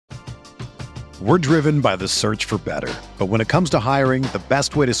We're driven by the search for better. But when it comes to hiring, the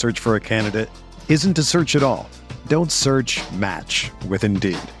best way to search for a candidate isn't to search at all. Don't search, match with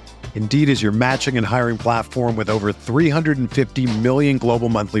Indeed. Indeed is your matching and hiring platform with over 350 million global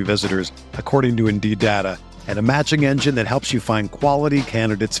monthly visitors, according to Indeed data, and a matching engine that helps you find quality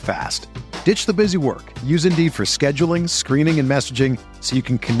candidates fast. Ditch the busy work. Use Indeed for scheduling, screening, and messaging so you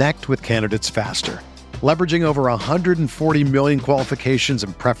can connect with candidates faster. Leveraging over 140 million qualifications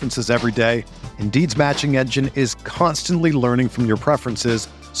and preferences every day, Indeed's matching engine is constantly learning from your preferences,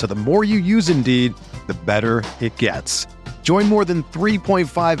 so the more you use Indeed, the better it gets. Join more than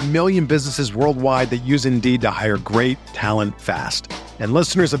 3.5 million businesses worldwide that use Indeed to hire great talent fast. And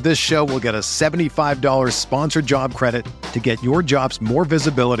listeners of this show will get a $75 sponsored job credit to get your jobs more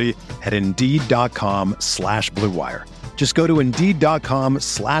visibility at Indeed.com/Blue Wire. Just go to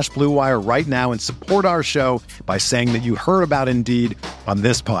Indeed.com/Blue Wire right now and support our show by saying that you heard about Indeed on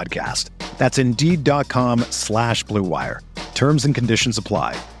this podcast. That's Indeed.com/Blue Wire. Terms and conditions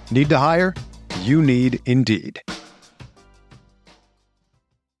apply. Need to hire? You need Indeed.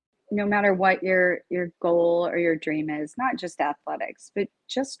 No matter what your goal or your dream is, not just athletics, but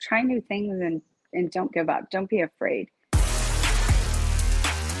just try new things and don't give up. Don't be afraid.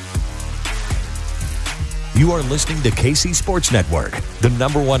 You are listening to KC Sports Network, the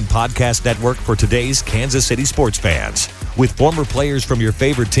 #1 podcast network for today's Kansas City sports fans. With former players from your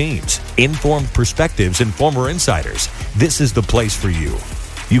favorite teams, informed perspectives, and former insiders, this is the place for you.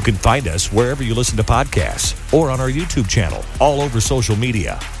 You can find us wherever you listen to podcasts or on our YouTube channel, all over social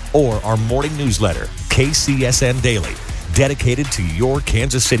media, or our morning newsletter, KCSN Daily, dedicated to your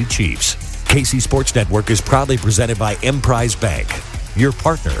Kansas City Chiefs. KC Sports Network is proudly presented by Emprise Bank, your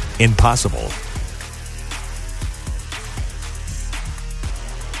partner in possible.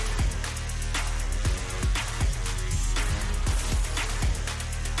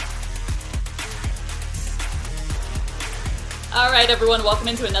 All right, everyone, welcome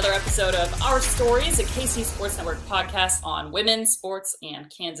into another episode of Our Stories, a KC Sports Network podcast on women's sports and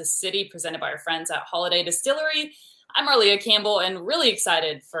Kansas City, presented by our friends at Holiday Distillery. I'm Marlia Campbell and really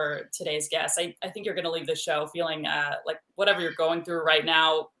excited for today's guest. I think you're going to leave the show feeling like whatever you're going through right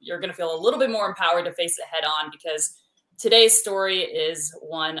now, you're going to feel a little bit more empowered to face it head on, because today's story is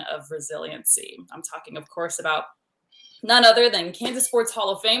one of resiliency. I'm talking, of course, about none other than Kansas Sports Hall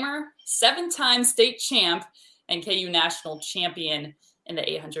of Famer, 7-time state champ, and KU national champion in the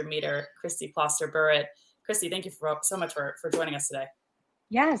 800-meter, Christy Kloster-Burrett. Christy, thank you so much for joining us today.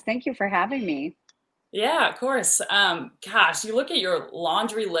 Yes, thank you for having me. Yeah, of course. Gosh, you look at your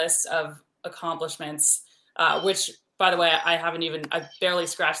laundry list of accomplishments, which, by the way, I've barely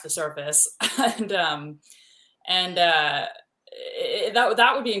scratched the surface. That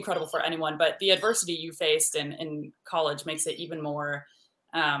would be incredible for anyone. But the adversity you faced in college makes it even more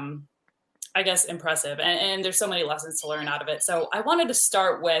I guess, impressive. And there's so many lessons to learn out of it. So I wanted to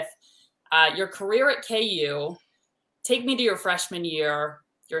start with your career at KU. Take me to your freshman year.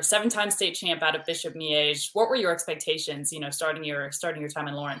 You're a 7-time state champ out of Bishop Miege. What were your expectations, starting your time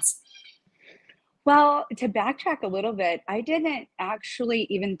in Lawrence? Well, to backtrack a little bit, I didn't actually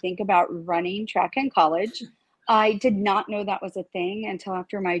even think about running track in college. I did not know that was a thing until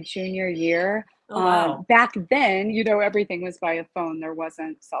after my junior year. Oh, wow. Back then, everything was by a phone. There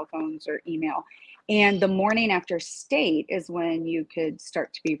wasn't cell phones or email. And the morning after state is when you could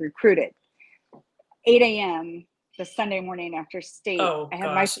start to be recruited. 8 a.m., the Sunday morning after state, I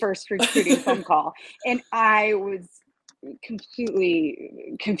had my first recruiting phone call. And I was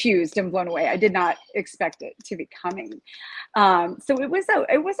completely confused and blown away. I did not expect it to be coming. So it was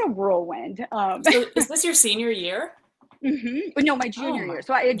a whirlwind. So is this your senior year? Mm-hmm. No, my junior year.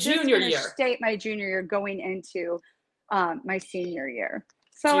 So I had just finished state my junior year going into my senior year.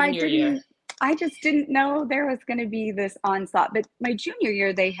 So I just didn't know there was going to be this onslaught. But my junior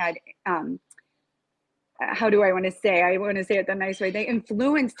year, they had, how do I want to say? I want to say it the nice way. They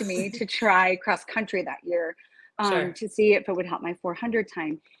influenced me to try cross country that year to see if it would help my 400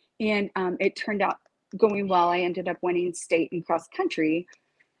 time. And it turned out going well. I ended up winning state in cross country.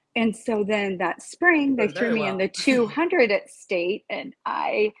 And so then that spring, they threw me in the 200 at state. And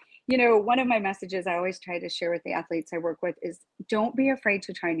one of my messages I always try to share with the athletes I work with is don't be afraid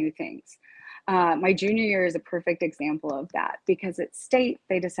to try new things. My junior year is a perfect example of that, because at state,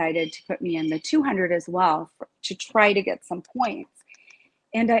 they decided to put me in the 200 as well to try to get some points.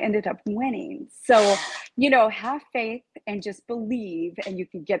 And I ended up winning. So, have faith and just believe, and you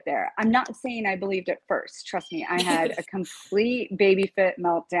can get there. I'm not saying I believed at first. Trust me, I had a complete baby fit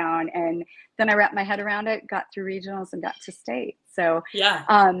meltdown. And then I wrapped my head around it, got through regionals, and got to state. So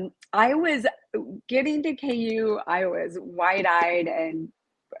I was getting to KU. I was wide-eyed and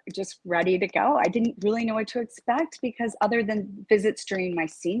just ready to go. I didn't really know what to expect because other than visits during my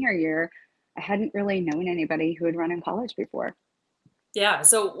senior year, I hadn't really known anybody who had run in college before. Yeah.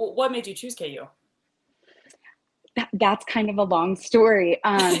 So what made you choose KU? That's kind of a long story.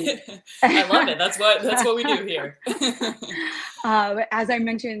 I love it. That's what we do here. As I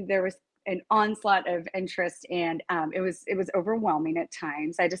mentioned, there was an onslaught of interest, and it was overwhelming at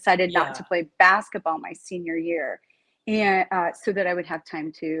times. I decided not to play basketball my senior year, and so that I would have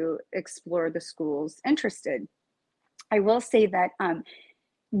time to explore the schools interested. I will say that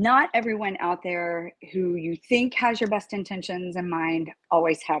not everyone out there who you think has your best intentions in mind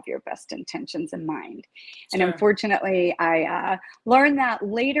always have your best intentions in mind. Sure. And unfortunately, I learned that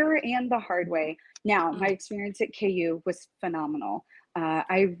later and the hard way. Now, my experience at KU was phenomenal.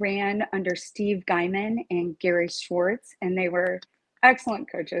 I ran under Steve Guyman and Gary Schwartz, and they were excellent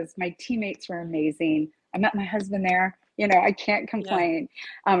coaches. My teammates were amazing. I met my husband there. I can't complain.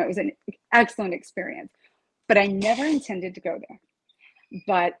 It was an excellent experience, but I never intended to go there.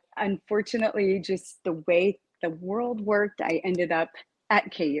 But unfortunately, just the way the world worked, I ended up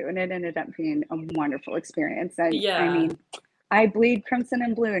at KU, and it ended up being a wonderful experience. I mean, I bleed crimson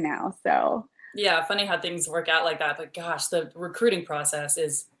and blue now, so. Yeah, funny how things work out like that. But gosh, the recruiting process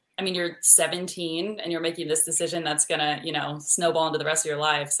is, I mean, you're 17 and you're making this decision that's going to, snowball into the rest of your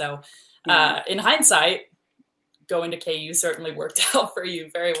life. So in hindsight, going to KU certainly worked out for you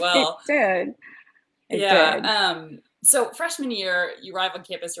very well. It did. So freshman year, you arrive on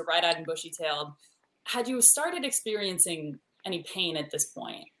campus, you're bright-eyed and bushy-tailed. Had you started experiencing any pain at this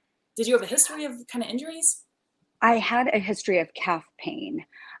point? Did you have a history of kind of injuries? I had a history of calf pain.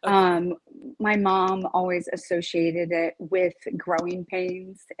 Okay. My mom always associated it with growing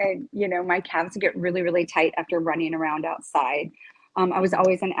pains. And, my calves would get really, really tight after running around outside. I was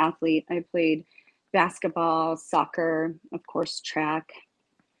always an athlete. I played basketball, soccer, of course, track.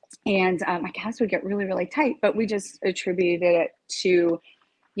 And my calves would get really, really tight, but we just attributed it to,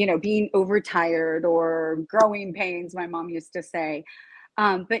 being overtired or growing pains, my mom used to say,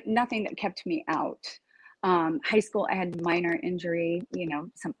 but nothing that kept me out. High school, I had minor injury,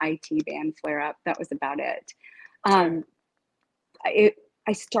 some IT band flare up. That was about it. I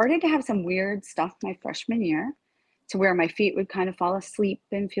started to have some weird stuff my freshman year to where my feet would kind of fall asleep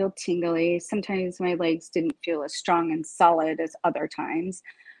and feel tingly. Sometimes my legs didn't feel as strong and solid as other times.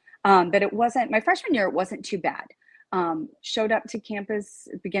 But it wasn't, my freshman year, it wasn't too bad. Showed up to campus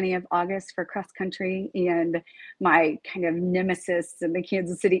at the beginning of August for cross country, and my kind of nemesis in the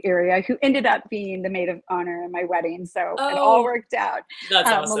Kansas City area, who ended up being the maid of honor in my wedding. So it all worked out. That's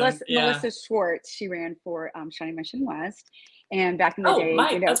awesome. Melissa Schwartz, she ran for Shawnee Mission West. And back in the day,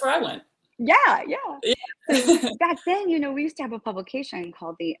 that's where I went. Yeah. So back then, we used to have a publication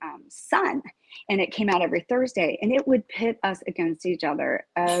called the Sun, and it came out every Thursday, and it would pit us against each other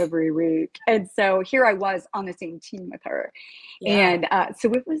every week. And so here I was on the same team with her. Yeah. And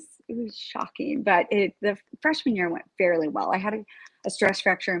so it was shocking, but the freshman year went fairly well. I had a stress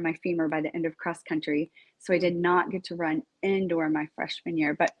fracture in my femur by the end of cross country, so I did not get to run indoor my freshman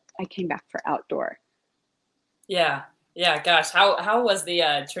year, but I came back for outdoor. Yeah, gosh, how was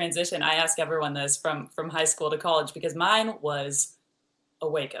the transition? I ask everyone this from high school to college because mine was a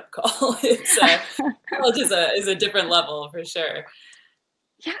wake up call. College is a different level for sure.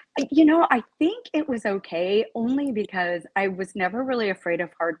 Yeah, I think it was okay only because I was never really afraid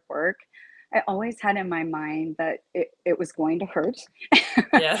of hard work. I always had in my mind that it was going to hurt.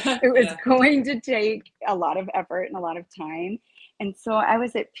 Yeah, it was going to take a lot of effort and a lot of time. And so I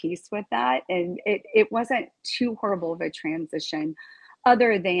was at peace with that. And it wasn't too horrible of a transition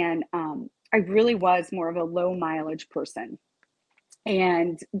other than I really was more of a low mileage person.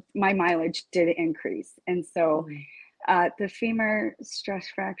 And my mileage did increase. And so the femur stress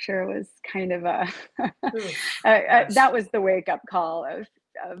fracture was kind of that was the wake up call of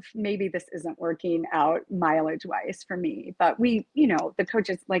maybe this isn't working out mileage wise for me. But we, the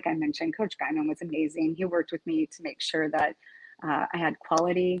coaches, like I mentioned, Coach Guyman was amazing. He worked with me to make sure that I had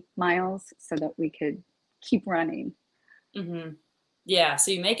quality miles so that we could keep running. Mm-hmm. Yeah.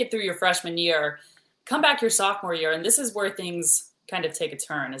 So you make it through your freshman year, come back your sophomore year, and this is where things kind of take a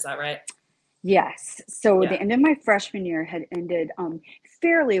turn. Is that right? Yes. So the end of my freshman year had ended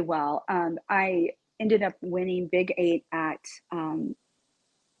fairly well. I ended up winning Big 8 at the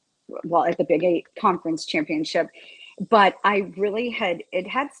Big 8 conference championship. But I really it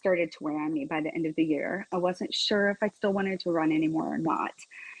had started to wear on me by the end of the year. I wasn't sure if I still wanted to run anymore or not.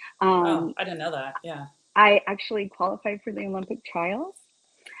 I didn't know that. Yeah. I actually qualified for the Olympic trials.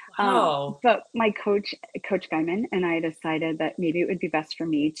 Wow. But my Coach Guyman and I decided that maybe it would be best for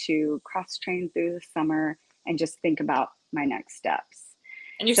me to cross train through the summer and just think about my next steps.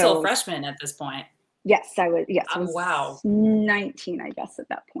 And you're still a freshman at this point. Yes, I was. Yes, I was wow. 19, I guess, at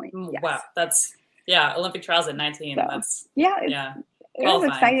that point. Yes. Wow, that's Olympic trials at 19. So, that's it was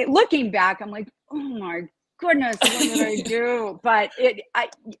exciting. Looking back, I'm like, oh my goodness, what did I do? But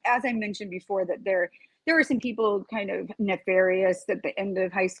as I mentioned before, that there were some people kind of nefarious at the end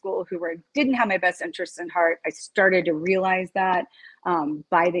of high school who didn't have my best interests in heart. I started to realize that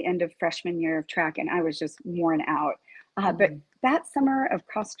by the end of freshman year of track, and I was just worn out. But that summer of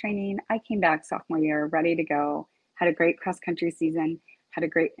cross training, I came back sophomore year ready to go, had a great cross country season, had a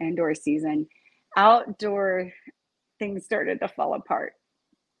great indoor season. Outdoor things started to fall apart,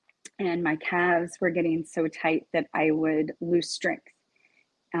 and my calves were getting so tight that I would lose strength.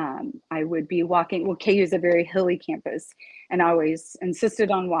 I would be walking. Well, KU is a very hilly campus, and I always insisted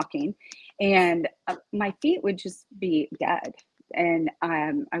on walking, and my feet would just be dead. And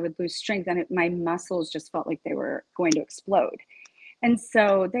I would lose strength, and my muscles just felt like they were going to explode. And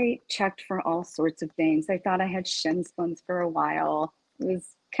so they checked for all sorts of things. I thought I had shin splints for a while. It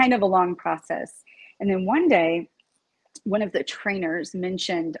was kind of a long process. And then one day, one of the trainers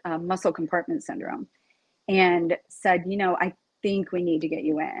mentioned muscle compartment syndrome and said, I think we need to get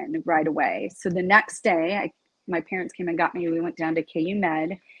you in right away. So the next day, my parents came and got me. We went down to KU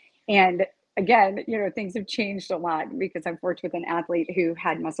Med, and again, things have changed a lot because I've worked with an athlete who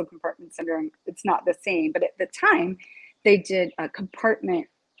had muscle compartment syndrome. It's not the same, but at the time they did a compartment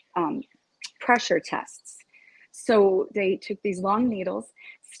pressure tests. So they took these long needles,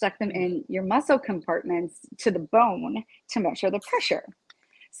 stuck them in your muscle compartments to the bone to measure the pressure.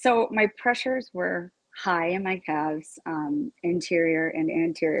 So my pressures were high in my calves, interior and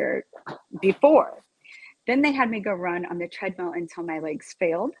anterior before. Then they had me go run on the treadmill until my legs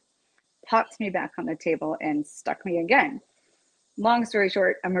failed, popped me back on the table, and stuck me again. Long story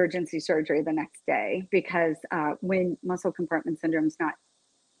short, emergency surgery the next day, because when muscle compartment syndrome is not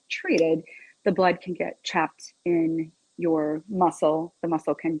treated, the blood can get trapped in your muscle. The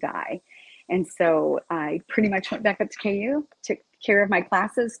muscle can die. And so I pretty much went back up to KU, took care of my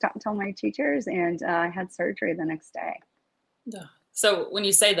classes, stopped telling my teachers, and I had surgery the next day. So when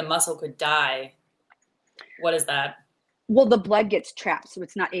you say the muscle could die, what is that? Well, the blood gets trapped, so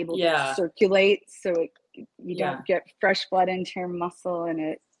it's not able to circulate. So you don't get fresh blood into your muscle,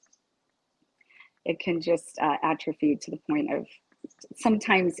 and it can just atrophy to the point of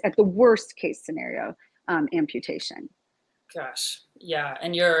sometimes, at the worst case scenario, amputation. Gosh, yeah.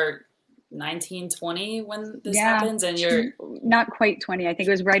 And you're 19, 20 when this happens, and you're not quite 20. I think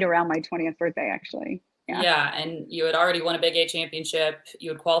it was right around my 20th birthday, actually. Yeah, and you had already won a Big 8 championship. You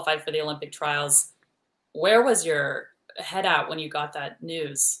had qualified for the Olympic trials. Where was your head at when you got that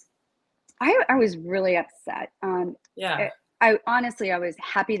news? I was really upset. I honestly, I was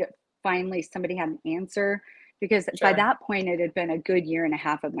happy that finally somebody had an answer, because by that point it had been a good year and a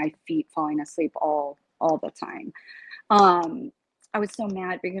half of my feet falling asleep all the time. I was so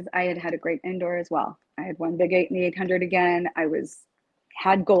mad because I had a great indoor as well. I had won Big 8 in the 800 again.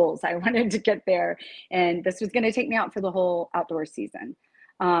 Had goals. I wanted to get there, and this was going to take me out for the whole outdoor season.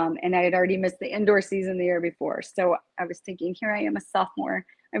 And I had already missed the indoor season the year before. So I was thinking, here I am, a sophomore.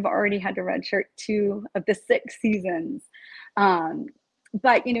 I've already had to redshirt 2 of the 6 seasons.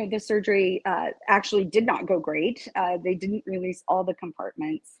 But, the surgery actually did not go great. They didn't release all the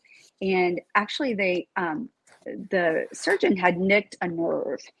compartments. And actually the surgeon had nicked a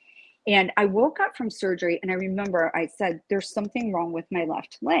nerve. And I woke up from surgery, and I remember I said, there's something wrong with my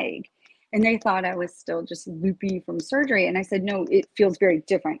left leg. And they thought I was still just loopy from surgery. And I said, no, it feels very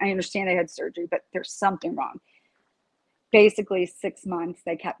different. I understand I had surgery, but there's something wrong. Basically 6 months,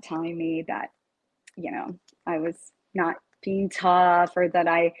 they kept telling me that, I was not being tough, or that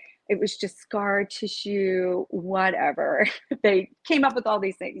it was just scar tissue, whatever. They came up with all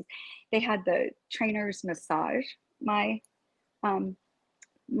these things. They had the trainers massage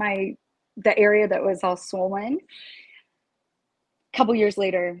the area that was all swollen. A couple years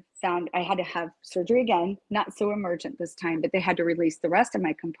later, found I had to have surgery again, not so emergent this time, but they had to release the rest of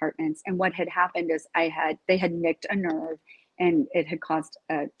my compartments. And what had happened is they had nicked a nerve, and it had caused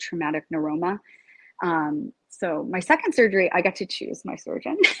a traumatic neuroma. So my second surgery, I got to choose my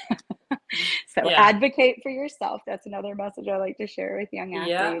surgeon. Advocate for yourself. That's another message I like to share with young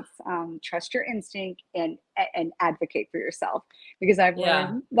athletes. Trust your instinct and advocate for yourself, because I've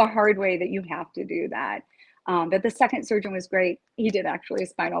learned the hard way that you have to do that. But the second surgeon was great. He did actually a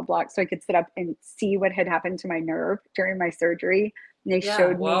spinal block, so I could sit up and see what had happened to my nerve during my surgery. And they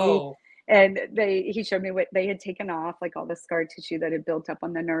showed me, and he showed me what they had taken off, like all the scar tissue that had built up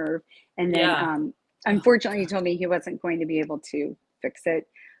on the nerve. And then, unfortunately, he told me he wasn't going to be able to fix it.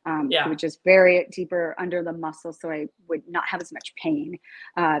 It would just bury it deeper under the muscle so I would not have as much pain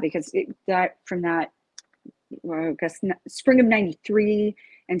because I guess spring of 93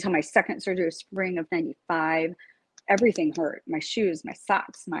 until my second surgery, spring of 95, everything hurt. My shoes, my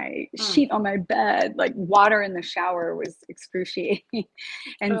socks, my sheet on my bed, like water in the shower was excruciating.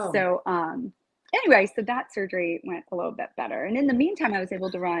 And so anyway, so that surgery went a little bit better. And in the meantime, I was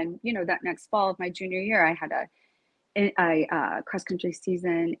able to run, that next fall of my junior year, I had a cross country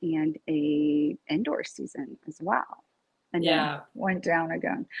season and a indoor season as well. And then went down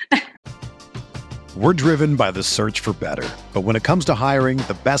again. We're driven by the search for better. But when it comes to hiring,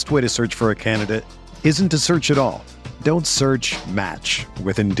 the best way to search for a candidate isn't to search at all. Don't search, match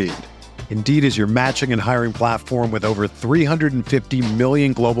with Indeed. Indeed is your matching and hiring platform with over 350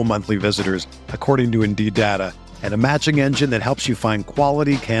 million global monthly visitors, according to Indeed data, and a matching engine that helps you find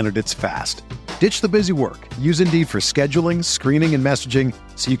quality candidates fast. Ditch the busy work. Use Indeed for scheduling, screening, and messaging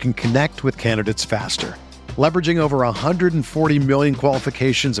so you can connect with candidates faster. Leveraging over 140 million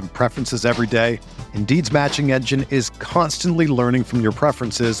qualifications and preferences every day, Indeed's matching engine is constantly learning from your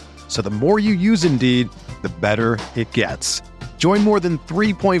preferences, so the more you use Indeed, the better it gets. Join more than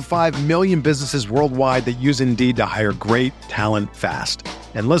 3.5 million businesses worldwide that use Indeed to hire great talent fast.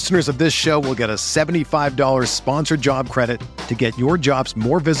 And listeners of this show will get a $75 sponsored job credit to get your jobs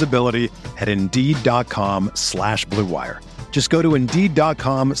more visibility at Indeed.com/Blue Wire. Just go to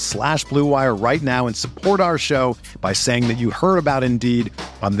Indeed.com/Blue Wire right now and support our show by saying that you heard about Indeed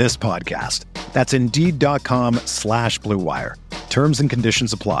on this podcast. That's Indeed.com/Blue Wire. Terms and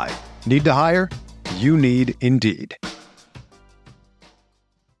conditions apply. Need to hire? You need Indeed.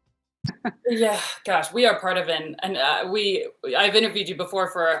 Yeah, gosh, we are part of I've interviewed you before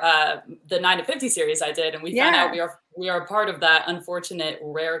for the 9 to 50 series I did, and we found out we are part of that unfortunate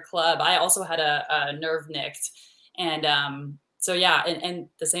rare club. I also had a nerve nicked. And and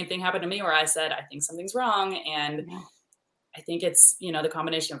the same thing happened to me where I said, I think something's wrong. And I think it's, the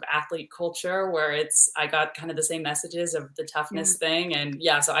combination of athlete culture where I got kind of the same messages of the toughness thing. And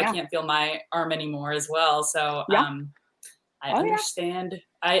I can't feel my arm anymore as well. So I understand.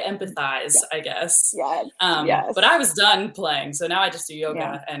 I empathize, I guess. Yes. But I was done playing. So now I just do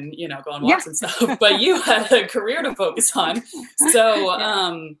yoga and, go on walks and stuff. But you had a career to focus on. So,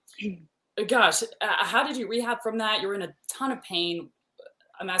 gosh, how did you rehab from that? You were in a ton of pain.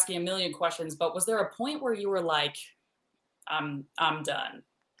 I'm asking a million questions, but was there a point where you were like, I'm done?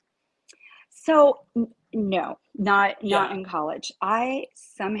 So no, not in college. I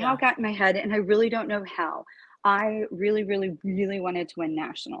somehow got in my head, and I really don't know how. I really, really, really wanted to win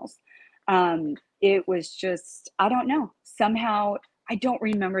nationals. It was just, I don't know. Somehow, I don't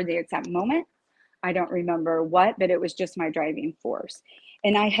remember the exact moment. I don't remember what, but it was just my driving force.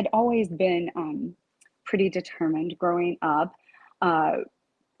 And I had always been pretty determined growing up. I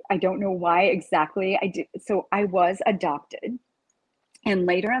don't know why exactly I did. So I was adopted. And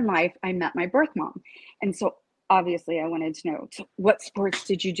later in life, I met my birth mom. And so obviously I wanted to know, what sports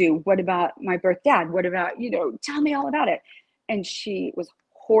did you do? What about my birth dad? What about, tell me all about it. And she was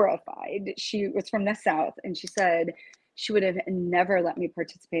horrified. She was from the South. And she said she would have never let me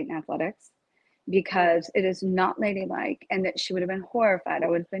participate in athletics because it is not ladylike, and that she would have been horrified I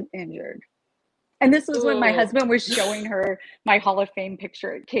would have been injured. And this was when my husband was showing her my Hall of Fame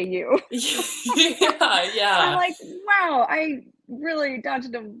picture at KU. Yeah. I'm like, wow, I really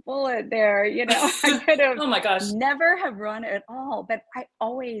dodged a bullet there. I could have oh my gosh, never have run at all. But I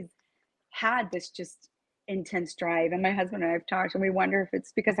always had this just intense drive. And my husband and I have talked, and we wonder if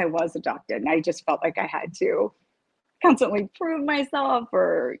it's because I was adopted and I just felt like I had to constantly prove myself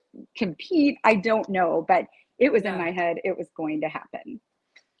or compete. I don't know, but it was in my head. It was going to happen.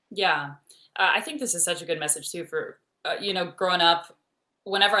 Yeah. I think this is such a good message too for, growing up,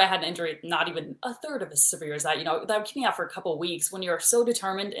 whenever I had an injury, not even a third of as severe as that, that would keep me out for a couple of weeks. When you're so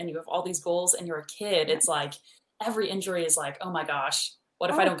determined and you have all these goals and you're a kid, it's like every injury is like, oh my gosh, what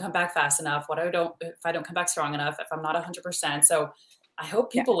if I don't come back fast enough? If I don't come back strong enough, if I'm not 100%. So I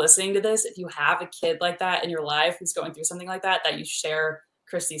hope people listening to this, if you have a kid like that in your life who's going through something like that you share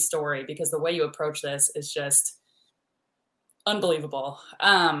Christy's story, because the way you approach this is just unbelievable.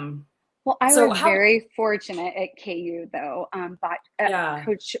 Well, I was very fortunate at KU, though.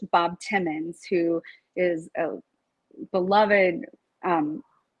 Coach Bob Timmons, who is a beloved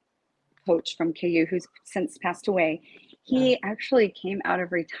coach from KU, who's since passed away, he actually came out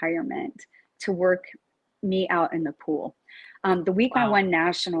of retirement to work me out in the pool. The week I won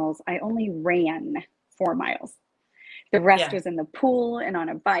nationals, I only ran 4 miles. The rest was in the pool and on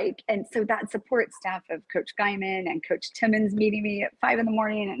a bike. And so that support staff of Coach Guyman and Coach Timmons meeting me at 5 a.m.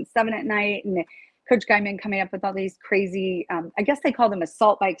 and 7 p.m, and Coach Guyman coming up with all these crazy, I guess they call them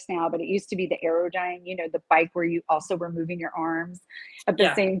assault bikes now, but it used to be the Aerodyne, the bike where you also were moving your arms at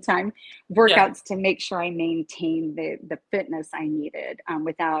the same time, workouts to make sure I maintained the fitness I needed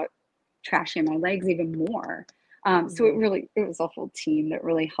without trashing my legs even more. So it was a whole team that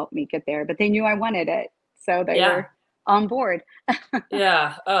really helped me get there, but they knew I wanted it. So they were on board.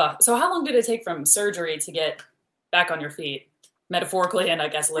 Yeah. So how long did it take from surgery to get back on your feet? Metaphorically and I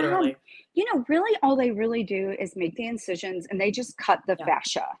guess literally. Really all they really do is make the incisions and they just cut the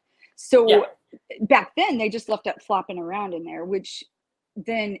fascia. So back then they just left it flopping around in there, which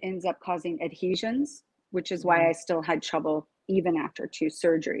then ends up causing adhesions, which is why I still had trouble even after 2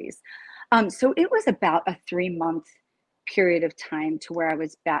 surgeries. So it was about a 3-month period of time to where I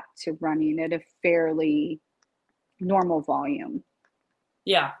was back to running at a fairly normal volume.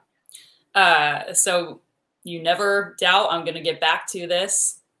 Yeah. So you never doubt I'm going to get back to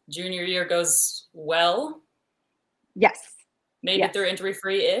this. Junior year goes well. Yes. Made it through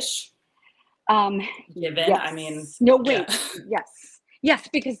injury-free-ish. Given, yes. I mean. No, wait. Yes,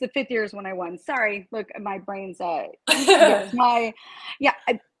 because the 5th year is when I won. Sorry. Look, my brain's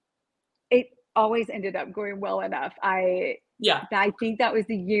it always ended up going well enough. I think that was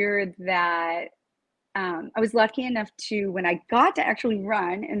the year that I was lucky enough to, when I got to actually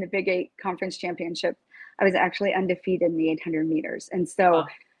run in the Big 8 Conference Championship, I was actually undefeated in the 800 meters. And so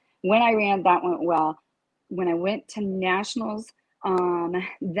when I ran, that went well. When I went to nationals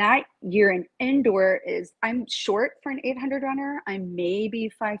that year in indoor I'm short for an 800 runner. I'm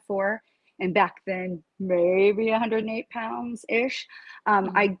maybe 5'4", and back then maybe 108 pounds ish.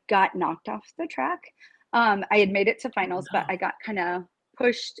 I got knocked off the track. I had made it to finals, but I got kind of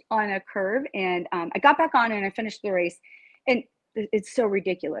pushed on a curve, and I got back on and I finished the race. And it's so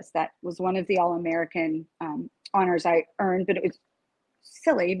ridiculous. That was one of the All-American honors I earned, but it was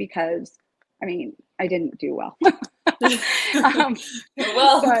silly because I didn't do well. That's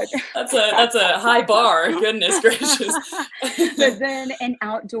a high bar. Goodness gracious. But then in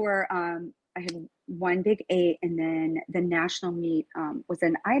outdoor, I had won Big 8, and then the national meet was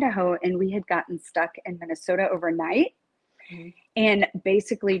in Idaho, and we had gotten stuck in Minnesota overnight, and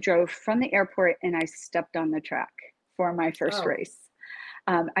basically drove from the airport, and I stepped on the track for my first race.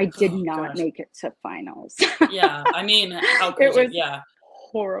 I did not make it to finals. How crazy? It was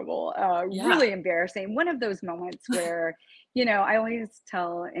horrible, really embarrassing. One of those moments where, I always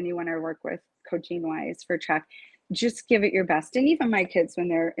tell anyone I work with coaching wise for track, just give it your best. And even my kids, when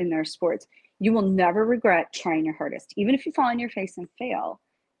they're in their sports, you will never regret trying your hardest. Even if you fall on your face and fail,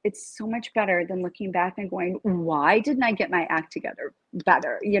 it's so much better than looking back and going, why didn't I get my act together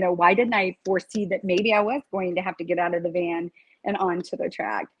better? Why didn't I foresee that maybe I was going to have to get out of the van and onto the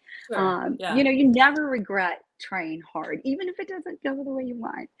track? Sure. You never regret trying hard, even if it doesn't go the way you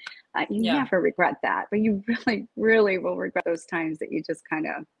want. You never regret that, but you really, really will regret those times that you just kind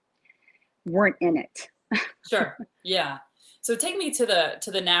of weren't in it. Sure. Yeah. So take me to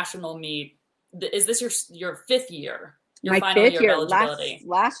the national meet. Is this your 5th year? Your my final 5th year year, of eligibility.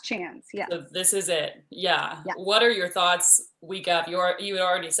 last chance. Yeah. So this is it. Yeah. What are your thoughts week up? You had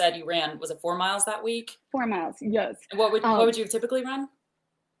already said you ran, was it 4 miles that week? 4 miles. Yes. What would you typically run?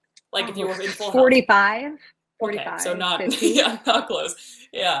 Like if you were in full 45. health? 45. Okay, so not 50. not close.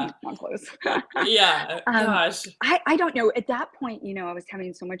 Yeah. Not close. Gosh. I don't know. At that point, I was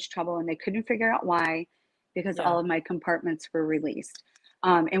having so much trouble, and they couldn't figure out why, because all of my compartments were released.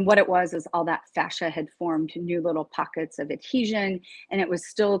 And what it was is all that fascia had formed new little pockets of adhesion, and it was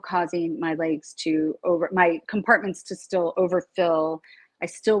still causing my legs my compartments to still overfill. I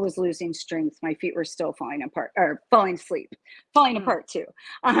still was losing strength. My feet were still falling apart too.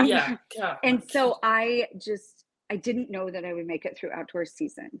 And so I didn't know that I would make it through outdoor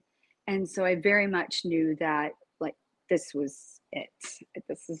season. And so I very much knew that this was it.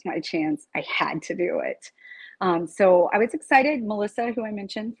 This is my chance. I had to do it. So I was excited. Melissa, who I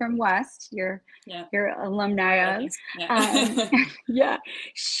mentioned from West, your alumni of,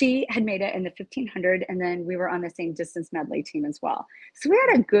 she had made it in the 1500, and then we were on the same distance medley team as well. So we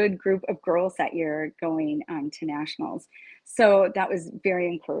had a good group of girls that year going to nationals. So that was very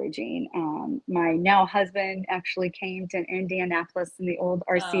encouraging. My now husband actually came to Indianapolis in the old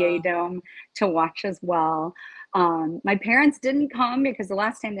RCA Dome to watch as well. My parents didn't come because the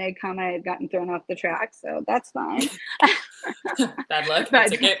last time they had come, I had gotten thrown off the track. So that's fine. Bad luck.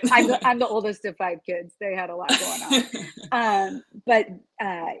 But I'm the oldest of 5 kids. They had a lot going on.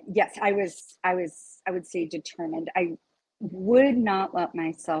 Yes, I would say determined. I would not let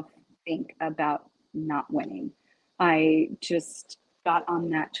myself think about not winning. I just got on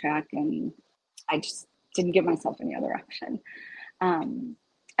that track, and I just didn't give myself any other option.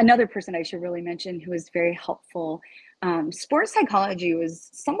 another person I should really mention who was very helpful. Sports psychology was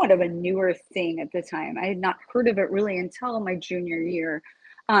somewhat of a newer thing at the time. I had not heard of it really until my junior year.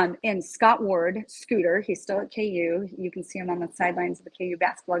 And Scott Ward, Scooter, he's still at KU. You can see him on the sidelines of the KU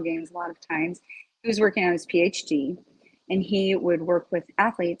basketball games a lot of times. He was working on his PhD, and he would work with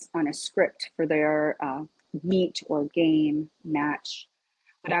athletes on a script for their meet or game, match,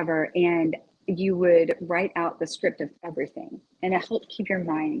 whatever. And you would write out the script of everything, and it helped keep your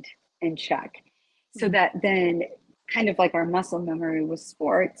mind in check. So that then, kind of like our muscle memory with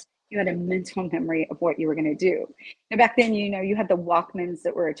sports, you had a mental memory of what you were going to do. Now back then, you had the Walkmans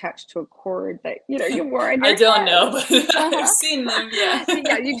that were attached to a cord that, you wore in your I don't head. know, but I've seen them. Yeah.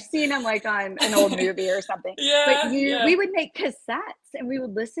 Yeah, you've seen them like on an old movie or something. Yeah. But we would make cassettes and we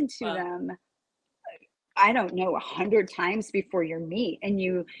would listen to them, I don't know, 100 times before your meet. And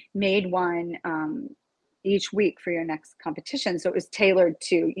you made one each week for your next competition. So it was tailored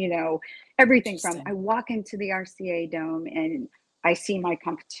to, everything from I walk into the RCA Dome and I see my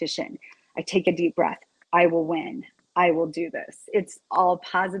competition. I take a deep breath. I will win. I will do this. It's all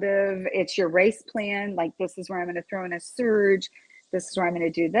positive. It's your race plan. Like, this is where I'm going to throw in a surge. This is where I'm going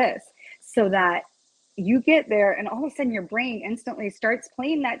to do this. So that you get there and all of a sudden your brain instantly starts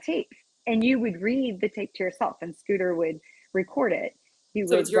playing that tape. And you would read the tape to yourself and Scooter would record it. You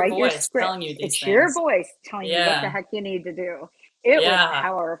so would it's your write voice your script. telling you these it's things. Your voice telling you what the heck you need to do. It was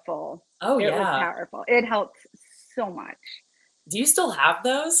powerful. Oh, it was powerful. It helped so much. Do you still have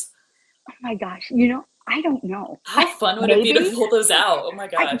those? Oh my gosh. I don't know. How fun would it be to pull those out? Oh my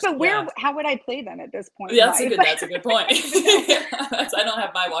gosh. But how would I play them at this point? Yeah, that's a good point. I don't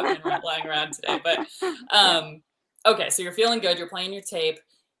have my Walkman lying around today, but okay. So you're feeling good. You're playing your tape.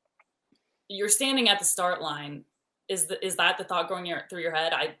 You're standing at the start line. Is that the thought going through your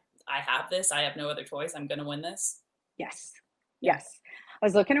head? I have this. I have no other choice. I'm going to win this. Yes. I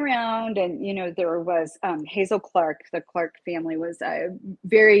was looking around and, there was Hazel Clark. The Clark family was a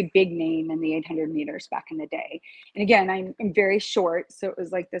very big name in the 800 meters back in the day. And again, I'm very short. So it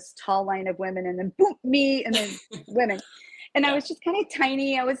was like this tall line of women and then boom, me and then women. And I was just kind of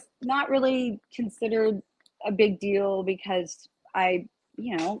tiny. I was not really considered a big deal because I,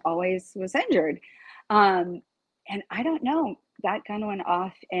 always was injured. And I don't know, that gun went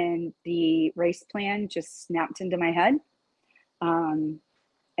off and the race plan just snapped into my head.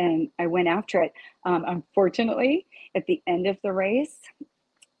 And I went after it. Unfortunately, at the end of the race,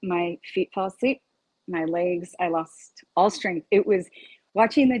 my feet fell asleep, my legs, I lost all strength. It was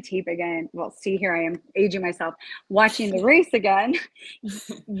watching the tape again. Well, see, here I am aging myself. Watching the race again,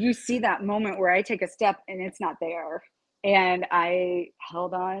 you see that moment where I take a step and it's not there. And I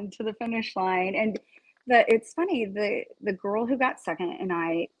held on to the finish line. And it's funny, the girl who got second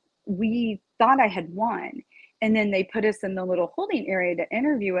and we thought I had won. And then they put us in the little holding area to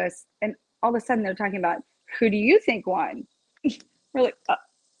interview us. And all of a sudden they're talking about, who do you think won? We're like,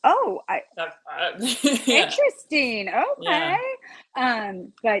 interesting. Okay. Yeah.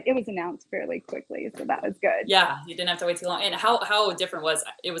 But it was announced fairly quickly. So that was good. Yeah. You didn't have to wait too long. And how different was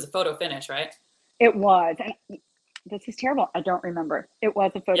it? Was a photo finish, right? It was. And this is terrible. I don't remember. It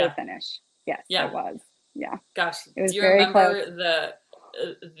was a photo finish. Yes, it was. Yeah. Gosh. It was do you very remember close.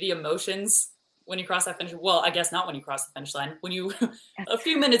 The emotions when you crossed that finish? Well, I guess not when you crossed the finish line. When you, a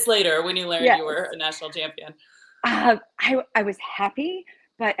few minutes later, when you learned you were a national champion. I was happy,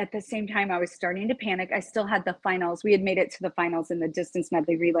 but at the same time, I was starting to panic. I still had the finals. We had made it to the finals in the distance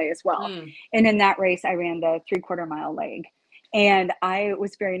medley relay as well. And in that race, I ran the 3/4 mile leg. And I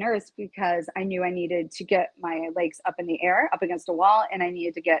was very nervous because I knew I needed to get my legs up in the air, up against a wall, and I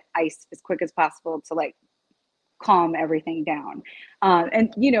needed to get ice as quick as possible to calm everything down.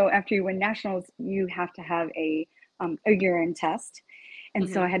 And after you win nationals, you have to have a urine test. And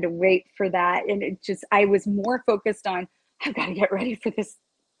so I had to wait for that. And I was more focused on, I've got to get ready for this,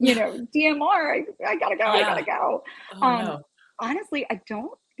 DMR. I gotta go. I gotta go. No. Honestly, I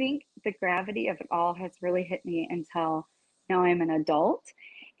don't think the gravity of it all has really hit me until now I'm an adult.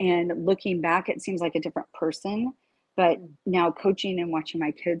 And looking back, it seems like a different person. But now coaching and watching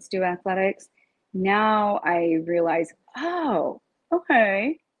my kids do athletics, now I realize, oh,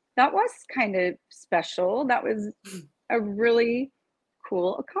 okay, that was kind of special. That was a really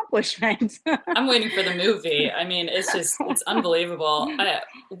cool accomplishment. I'm waiting for the movie. I mean, it's unbelievable.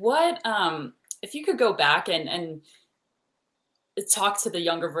 If you could go back and talk to the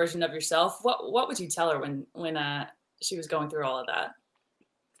younger version of yourself, what would you tell her when she was going through all of that?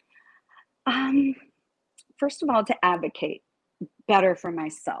 First of all, to advocate better for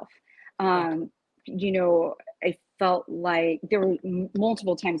myself. I felt like there were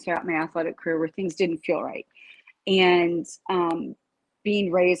multiple times throughout my athletic career where things didn't feel right. And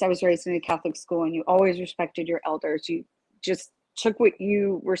I was raised in a Catholic school, and you always respected your elders. You just took what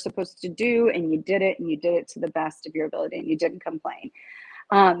you were supposed to do and you did it to the best of your ability, and you didn't complain.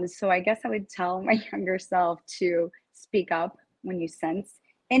 So I guess I would tell my younger self to speak up when you sense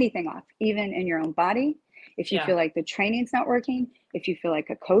anything off, even in your own body. If you feel like the training's not working, if you feel like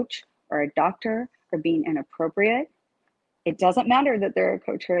a coach or a doctor are being inappropriate, it doesn't matter that they're a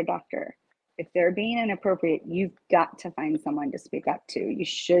coach or a doctor. If they're being inappropriate, you've got to find someone to speak up to. You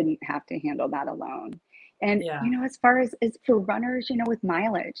shouldn't have to handle that alone. And, as far as for runners, with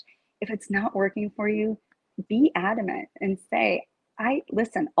mileage, if it's not working for you, be adamant and say,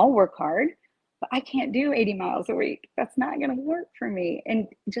 I'll work hard, but I can't do 80 miles a week. That's not going to work for me. And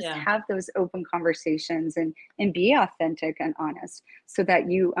just have those open conversations and be authentic and honest so that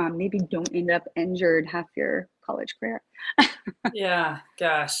you maybe don't end up injured half your college career. Yeah,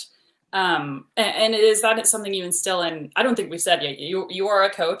 gosh. And is that something you instill in? I don't think we said yet. You are a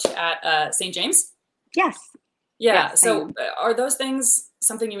coach at St. James? Yes. Yeah. Yes, so are those things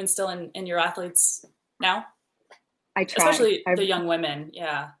something you instill in your athletes now? I try. Especially the young women.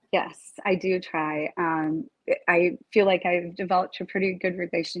 Yeah. Yes, I do try. I feel like I've developed a pretty good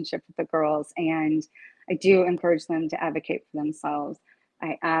relationship with the girls, and I do encourage them to advocate for themselves.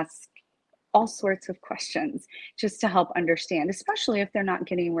 I ask all sorts of questions just to help understand, especially if they're not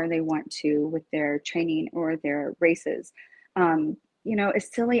getting where they want to with their training or their races.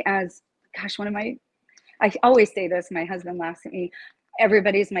 As silly as, gosh, I always say this, my husband laughs at me,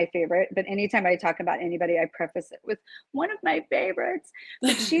 everybody's my favorite, but anytime I talk about anybody, I preface it with one of my favorites.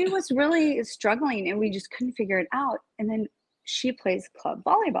 But she was really struggling and we just couldn't figure it out. And then she plays club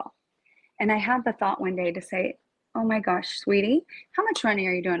volleyball. And I had the thought one day to say, oh my gosh, sweetie, how much running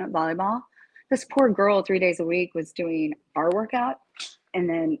are you doing at volleyball? This poor girl 3 days a week was doing our workout and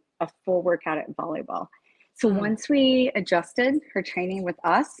then a full workout at volleyball. So once we adjusted her training with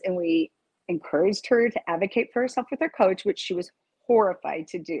us and we encouraged her to advocate for herself with her coach, which she was horrified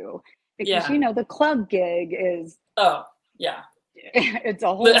to do because, the club gig is, it's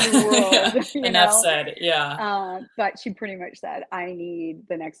a whole new world. Enough said. Yeah. But she pretty much said, I need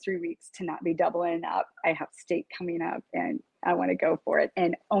the next 3 weeks to not be doubling up. I have state coming up and I want to go for it.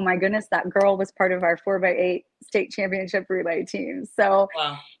 And oh my goodness, that girl was part of our 4x8 state championship relay team. So,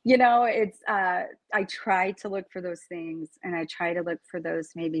 it's, I try to look for those things, and I try to look for those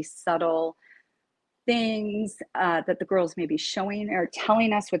maybe subtle things that the girls may be showing or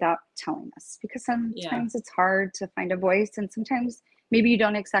telling us without telling us, because sometimes it's hard to find a voice, and sometimes maybe you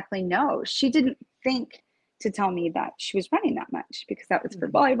don't exactly know. She didn't think to tell me that she was running that much because that was for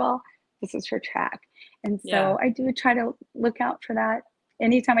volleyball. This is for track. And so I do try to look out for that.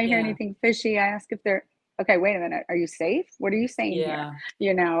 Anytime I hear anything fishy, I ask if they're okay, wait a minute, are you safe? What are you saying here?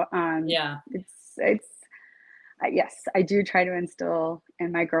 It's yes, I do try to instill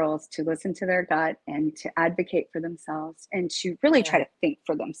in my girls to listen to their gut and to advocate for themselves and to really try to think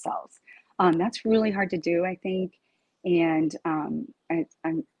for themselves. That's really hard to do, I think. And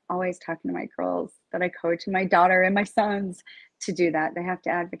I'm always talking to my girls that I coach, and my daughter and my sons, to do that. They have to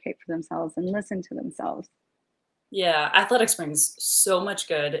advocate for themselves and listen to themselves. Yeah, athletics brings so much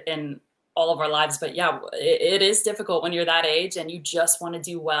good in all of our lives, but it is difficult when you're that age and you just want to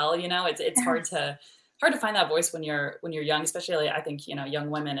do well. It's hard to find that voice when you're young, especially I think, young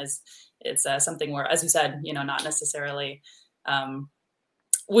women it's something where, as you said, not necessarily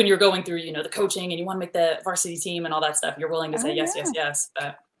when you're going through, the coaching and you want to make the varsity team and all that stuff, you're willing to say yes,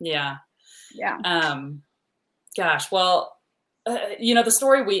 but gosh, well, the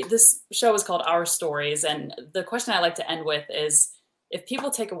story this show is called Our Stories. And the question I like to end with is, if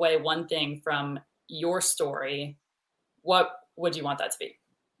people take away one thing from your story, what would you want that to be?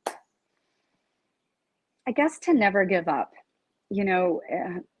 I guess to never give up, no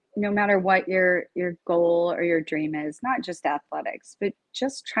matter what your goal or your dream is, not just athletics, but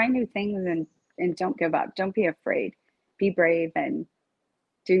just try new things and don't give up. Don't be afraid. Be brave and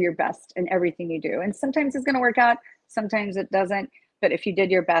do your best in everything you do. And sometimes it's going to work out. Sometimes it doesn't. But if you did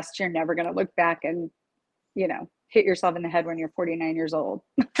your best, you're never going to look back and, hit yourself in the head when you're 49 years old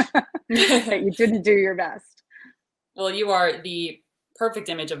that you didn't do your best. Well, you are the perfect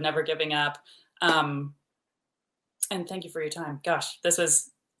image of never giving up. And thank you for your time. Gosh,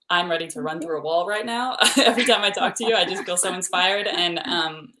 I'm ready to run through a wall right now. Every time I talk to you, I just feel so inspired. And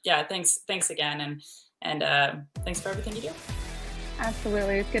thanks again. And thanks for everything you do.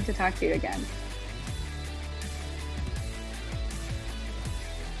 Absolutely. It's good to talk to you again.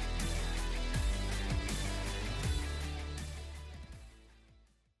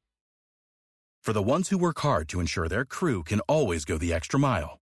 For the ones who work hard to ensure their crew can always go the extra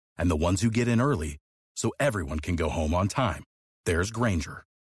mile, and the ones who get in early so everyone can go home on time, there's Grainger,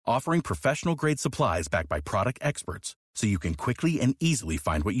 offering professional-grade supplies backed by product experts so you can quickly and easily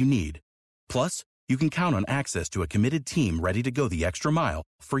find what you need. Plus, you can count on access to a committed team ready to go the extra mile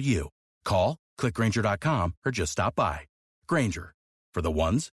for you. Call, click Grainger.com, or just stop by. Grainger, for the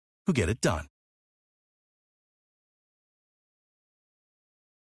ones who get it done.